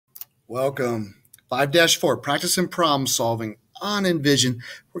Welcome. 5-4, practicing problem solving on EnVision.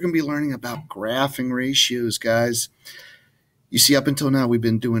 We're going to be learning about graphing ratios, guys. You see, up until now, we've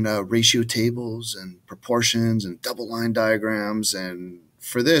been doing ratio tables and proportions and double line diagrams. And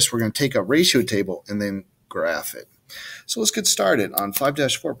for this, we're going to take a ratio table and then graph it. So let's get started on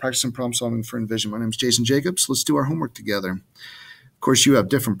 5-4, practicing problem solving for EnVision. My name is Jason Jacobs. Let's do our homework together. Of course, you have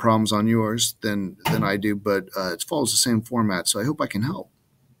different problems on yours than I do, but it follows the same format, so I hope I can help.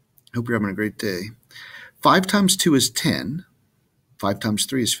 Hope you're having a great day. 5 times 2 is 10. 5 times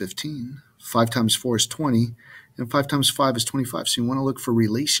 3 is 15. 5 times 4 is 20. And 5 times 5 is 25. So you want to look for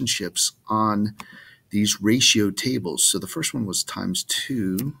relationships on these ratio tables. So the first one was times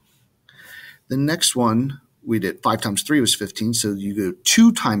 2. The next one, we did 5 times 3 was 15. So you go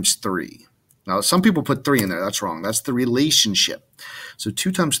 2 times 3. Now, some people put 3 in there. That's wrong. That's the relationship. So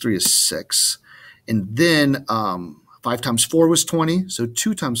 2 times 3 is 6. And then 5 times 4 was 20, so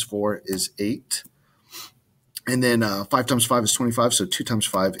 2 times 4 is 8. And then 5 times 5 is 25, so 2 times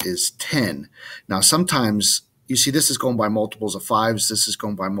 5 is 10. Now, sometimes, you see this is going by multiples of 5s, this is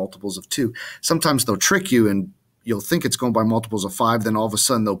going by multiples of 2. Sometimes they'll trick you and you'll think it's going by multiples of 5, then all of a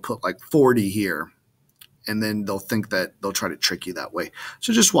sudden they'll put like 40 here. And then they'll think that they'll try to trick you that way.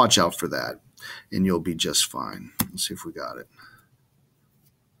 So just watch out for that, and you'll be just fine. Let's see if we got it.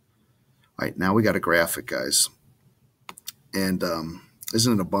 All right, now we got to graph it, guys. And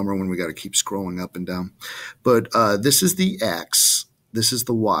isn't it a bummer when we got to keep scrolling up and down? But this is the x, this is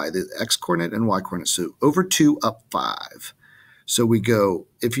the y, the x coordinate and y coordinate. So over 2 up 5. So we go,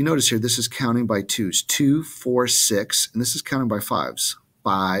 if you notice here, this is counting by 2s, 2, 4, 6, and this is counting by 5s,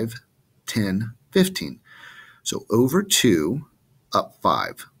 5, 10, 15. So over 2 up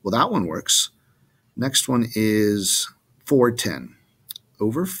 5. Well, that one works. Next one is 4, 10.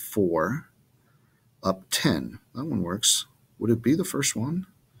 Over 4 up 10. That one works. Would it be the first one?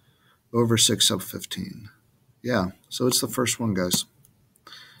 Over 6 up 15. Yeah, so it's the first one, guys.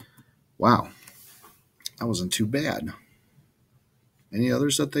 Wow, that wasn't too bad. Any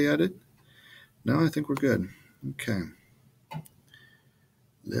others that they added? No, I think we're good. Okay.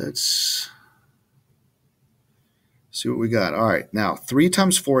 Let's see what we got. All right, now 3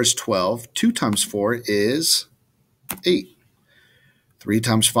 times 4 is 12. 2 times 4 is 8. 3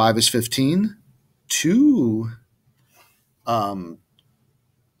 times 5 is 15. 3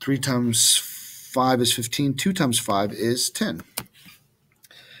 times 5 is 15. 2 times 5 is 10.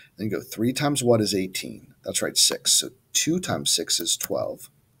 Then go 3 times what is 18? That's right, 6. So 2 times 6 is 12.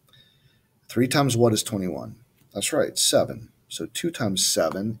 3 times what is 21? That's right, 7. So 2 times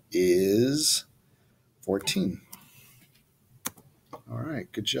 7 is 14. All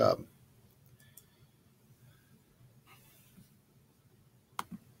right, good job.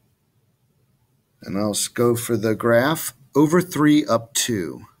 And I'll go for the graph. Over 3 up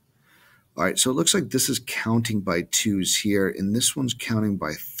 2. All right, so it looks like this is counting by 2s here, and this one's counting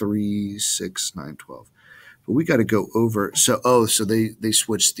by 3, 6, 9, 12. But we got to go over, so they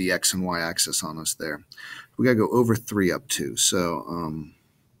switched the x and y axis on us there. We got to go over 3 up 2. So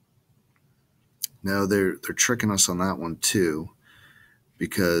no, they're tricking us on that one too,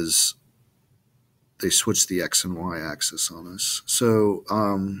 because they switched the x and y axis on us. So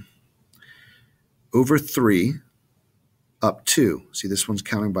over 3 up 2. See, this one's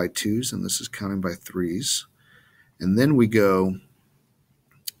counting by 2s, and this is counting by 3s. And then we go,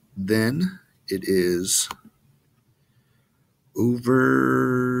 then it is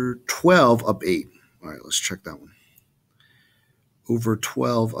over 12 up 8. All right, let's check that one. Over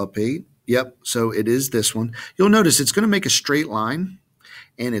 12 up 8. Yep, so it is this one. You'll notice it's going to make a straight line,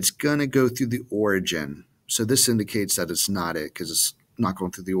 and it's going to go through the origin. So this indicates that it's not it, because it's not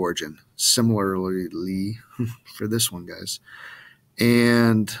going through the origin. Similarly for this one, guys.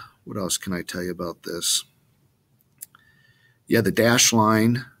 And what else can I tell you about this? Yeah, the dash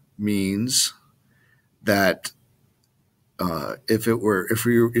line means that if you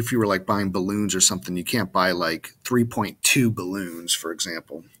were like buying balloons or something, you can't buy like 3.2 balloons, for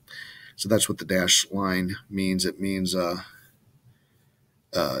example. So that's what the dash line means. It means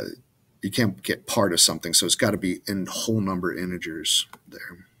you can't get part of something, so it's got to be in whole number integers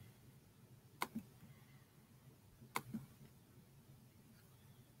there.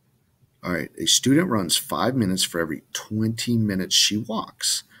 All right, a student runs 5 minutes for every 20 minutes she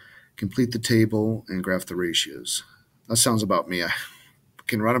walks. Complete the table and graph the ratios. That sounds about me. I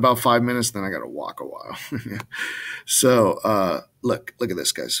can run about 5 minutes, then I got to walk a while. So look at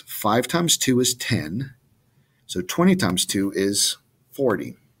this, guys. 5 times 2 is 10. So 20 times 2 is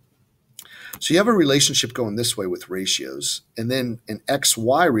 40. So you have a relationship going this way with ratios, and then an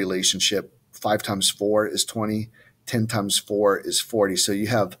XY relationship, 5 times 4 is 20, 10 times 4 is 40. So you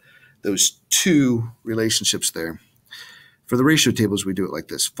have those two relationships there. For the ratio tables, we do it like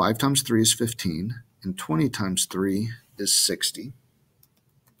this. 5 times 3 is 15, and 20 times 3 is 60.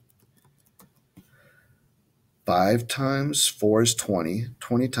 5 times 4 is 20.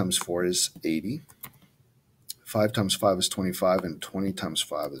 20 times 4 is 80. 5 times 5 is 25, and 20 times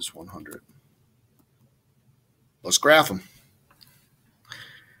 5 is 100. Let's graph them.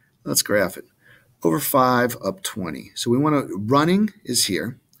 Let's graph it. Over 5 up 20. So we want to, running is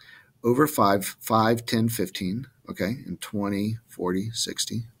here. Over 5, 5, 10, 15. Okay, and 20, 40,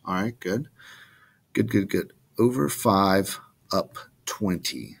 60. All right, good. Good, good, good. Over 5 up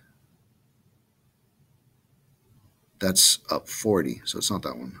 20. That's up 40, so it's not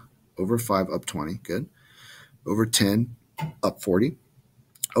that one. Over 5 up 20, good. Over 10 up 40.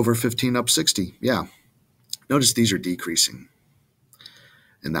 Over 15 up 60, yeah. Notice these are decreasing,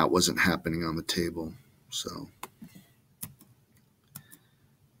 and that wasn't happening on the table, so.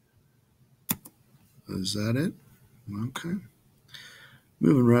 Is that it? Okay.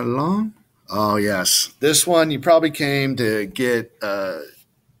 Moving right along. Oh, yes. This one, you probably came to get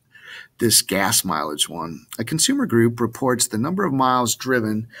this gas mileage one. A consumer group reports the number of miles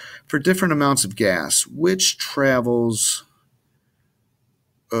driven for different amounts of gas, which travels.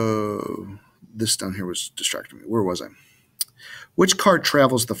 This down here was distracting me. Where was I? Which car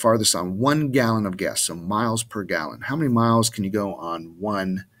travels the farthest on 1 gallon of gas? So miles per gallon. How many miles can you go on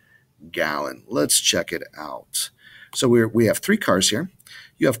 1 gallon? Let's check it out. So we have 3 cars here.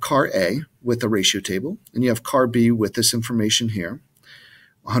 You have car A with a ratio table, and you have car B with this information here.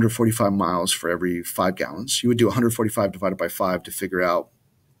 145 miles for every 5 gallons. You would do 145 divided by 5 to figure out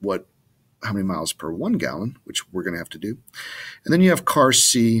how many miles per 1 gallon, which we're going to have to do. And then you have car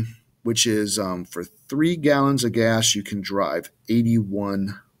C, which is for 3 gallons of gas, you can drive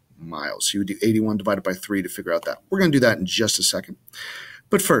 81 miles. So you would do 81 divided by 3 to figure out that. We're going to do that in just a second.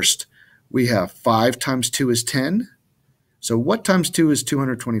 But first, we have 5 times 2 is 10. So what times 2 is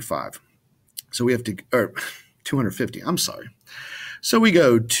 225? So we have to, or 250, I'm sorry. So we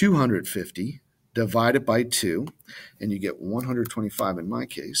go 250 divided by 2, and you get 125 in my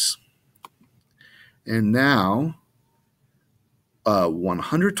case. And now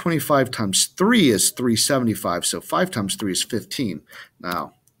 125 times 3 is 375, so 5 times 3 is 15.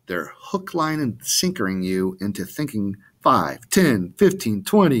 Now, they're hook, line, and sinkering you into thinking 5, 10, 15,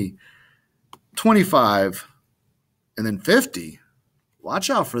 20, 25, and then 50. Watch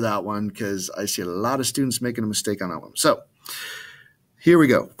out for that one because I see a lot of students making a mistake on that one. So here we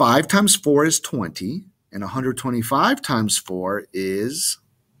go. 5 times 4 is 20, and 125 times 4 is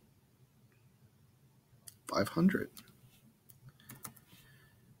 500.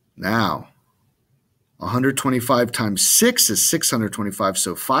 Now, 125 times 6 is 625,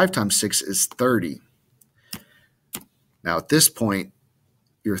 so 5 times 6 is 30. Now, at this point,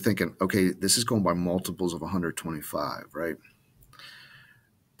 you're thinking, okay, this is going by multiples of 125, right?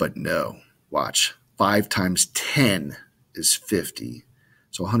 But no, watch. 5 times 10 is 50.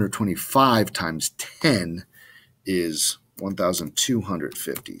 So 125 times 10 is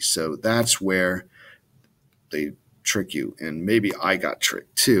 1,250. So that's where they trick you. And maybe I got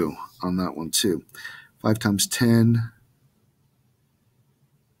tricked too on that one too. 5 times 10.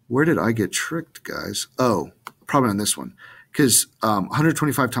 Where did I get tricked, guys? Oh, probably on this one. Because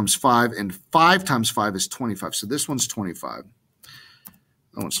 125 times 5 and 5 times 5 is 25. So this one's 25.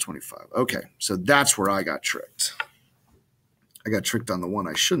 That one's 25. Okay, so that's where I got tricked. I got tricked on the one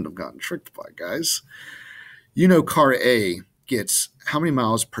I shouldn't have gotten tricked by, guys. You know car A gets how many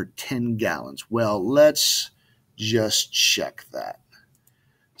miles per 10 gallons? Well, let's just check that.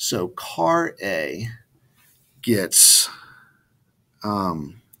 So car A gets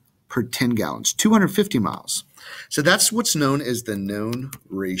per 10 gallons, 250 miles. So that's what's known as the known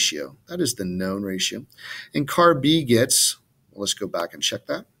ratio. That is the known ratio. And car B gets, well, let's go back and check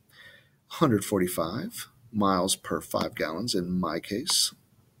that, 145 miles per 5 gallons in my case.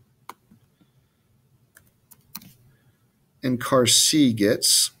 And car C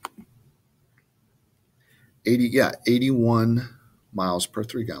gets 81 miles per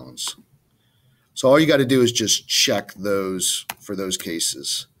 3 gallons. So all you got to do is just check those for those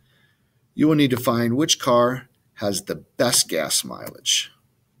cases. You will need to find which car has the best gas mileage,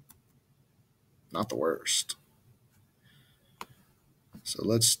 not the worst. So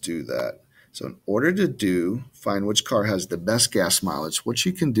let's do that. So in order to find which car has the best gas mileage, what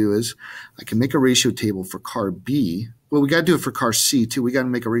you can do is I can make a ratio table for car B. Well, we got to do it for car C too. We got to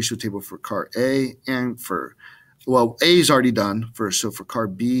make a ratio table for car A and for, well, A is already done for, so for car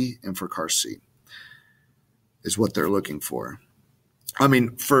B and for car C is what they're looking for. I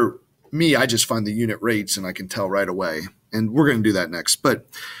mean, for me, I just find the unit rates and I can tell right away. And we're going to do that next. But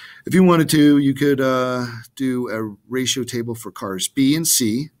If you wanted to, you could do a ratio table for cars B and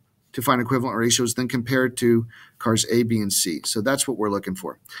C to find equivalent ratios, then compare it to cars A, B, and C. So that's what we're looking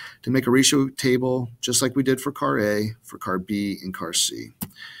for, to make a ratio table just like we did for car A, for car B, and car C.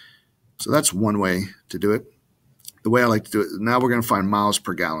 So that's one way to do it. The way I like to do it, now we're going to find miles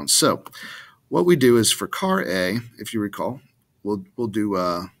per gallon. So what we do is for car A, if you recall, we'll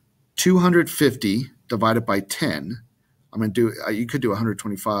do 250 divided by 10. I'm going to do, you could do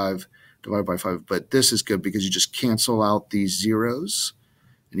 125 divided by 5, but this is good because you just cancel out these zeros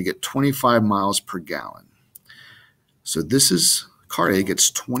and you get 25 miles per gallon. So this is, car A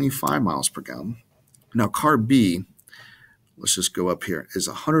gets 25 miles per gallon. Now car B, let's just go up here, is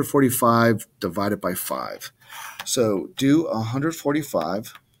 145 divided by 5. So do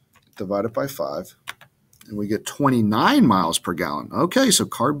 145 divided by 5, and we get 29 miles per gallon. Okay, so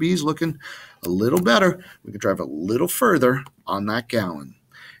car B is looking a little better. We can drive a little further on that gallon.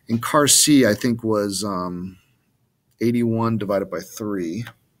 And car C, I think, was 81 divided by 3.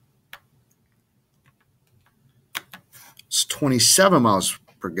 It's 27 miles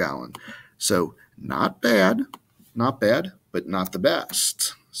per gallon. So not bad, but not the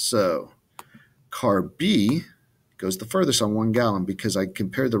best. So car B goes the furthest on 1 gallon because I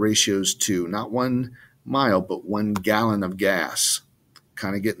compared the ratios to not 1 mile, but 1 gallon of gas,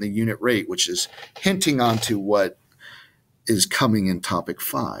 kind of getting the unit rate, which is hinting onto what is coming in topic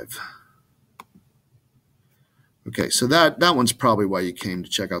 5. Okay, so that one's probably why you came to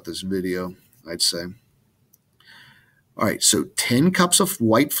check out this video, I'd say. All right, so 10 cups of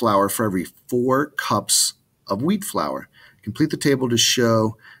white flour for every 4 cups of wheat flour. Complete the table to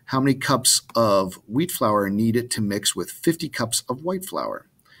show how many cups of wheat flour are needed to mix with 50 cups of white flour.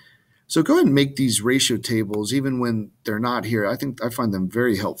 So go ahead and make these ratio tables even when they're not here. I find them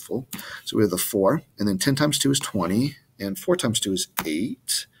very helpful. So we have the 4, and then 10 times 2 is 20, and 4 times 2 is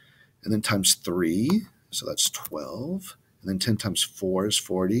 8, and then times 3, so that's 12, and then 10 times 4 is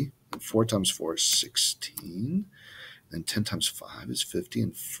 40, and 4 times 4 is 16. Then 10 times 5 is 50,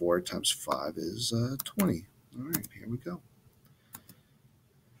 and 4 times 5 is 20. All right, here we go.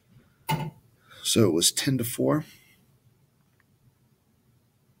 So it was 10 to 4.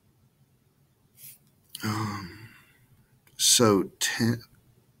 So 10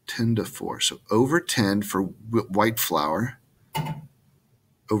 to 4. So over 10 for white flour,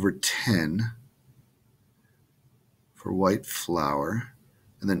 over 10 for white flour,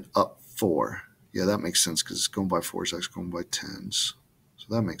 and then up 4. Yeah, that makes sense because it's going by 4s, it's going by 10s. So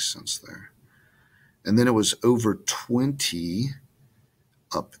that makes sense there. And then it was over 20,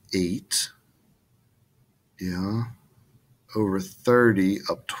 up 8. Yeah. Over 30,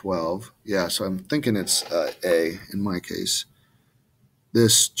 up 12. Yeah, so I'm thinking it's A in my case.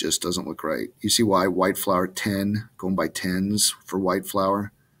 This just doesn't look right. You see why white flour 10, going by 10s for white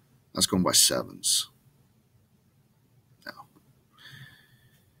flour? That's going by 7s. No.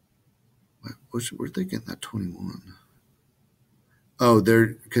 Where'd they get that 21? Oh,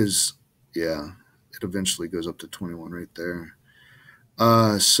 because, yeah, it eventually goes up to 21 right there.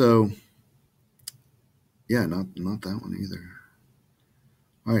 So, yeah, not that one either.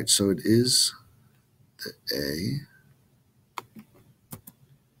 All right, so it is the A.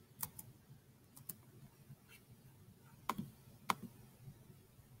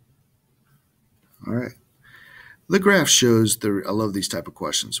 All right. The graph shows I love these type of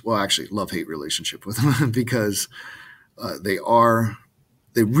questions. Well, actually, love-hate relationship with them because they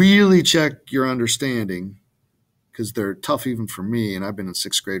really check your understanding because they're tough even for me. And I've been in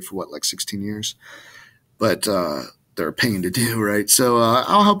 6th grade for like 16 years, but they're a pain to do, right? So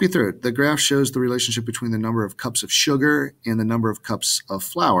I'll help you through it. The graph shows the relationship between the number of cups of sugar and the number of cups of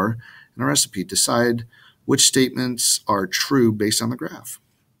flour in a recipe. Decide which statements are true based on the graph.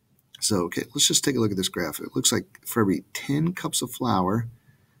 So, okay, let's just take a look at this graph. It looks like for every 10 cups of flour,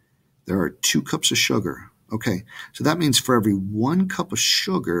 there are 2 cups of sugar. Okay, so that means for every 1 cup of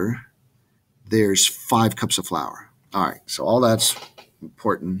sugar, there's 5 cups of flour. All right, so all that's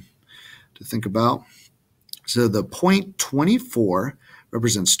important to think about. So the 0.24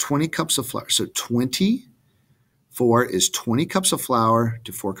 represents 20 cups of flour. So 24 is 20 cups of flour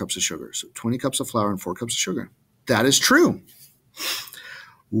to 4 cups of sugar. So 20 cups of flour and 4 cups of sugar. That is true.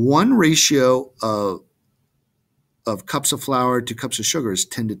 One ratio of cups of flour to cups of sugar is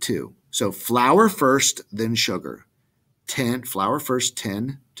 10 to 2. So flour first, then sugar. Flour first,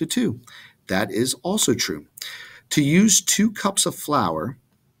 10 to 2. That is also true. To use 2 cups of flour,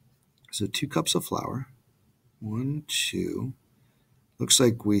 so 2 cups of flour, 1, 2, looks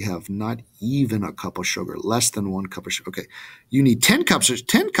like we have not even a cup of sugar, less than 1 cup of sugar. Okay, you need 10 cups.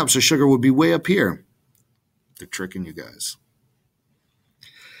 10 cups of sugar would be way up here. They're tricking you guys.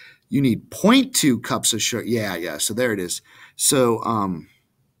 You need 0.2 cups of sugar. Yeah. So there it is. So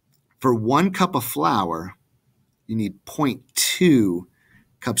for 1 cup of flour, you need 0.2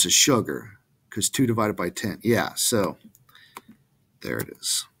 cups of sugar because 2 divided by 10. Yeah, so there it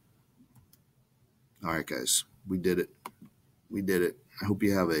is. All right, guys, we did it. We did it. I hope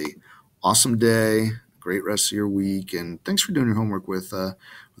you have a awesome day, great rest of your week, and thanks for doing your homework with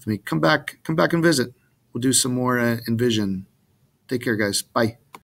me. Come back and visit. We'll do some more EnVision. Take care, guys. Bye.